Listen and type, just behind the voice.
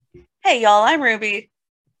Hey, y'all, I'm Ruby.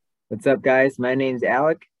 What's up, guys? My name's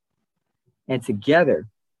Alec, and together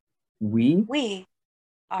we We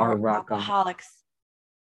are are Alcoholics?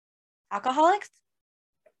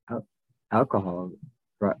 al- alcohol,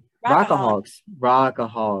 ro- Rockaholics.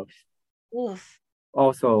 rockaholics, Oof.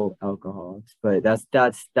 also alcoholics, but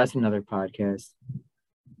that's another podcast.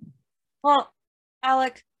 Well,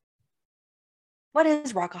 Alec, what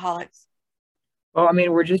is Rockaholics? Well, I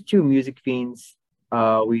mean, we're just two music fiends.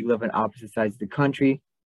 We live on opposite sides of the country.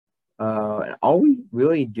 And all we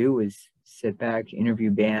really do is sit back,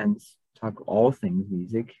 interview bands, talk all things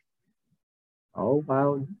music, all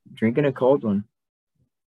while drinking a cold one.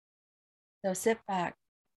 So sit back,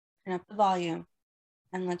 turn up the volume,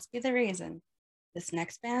 and let's be the reason this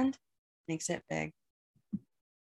next band makes it big.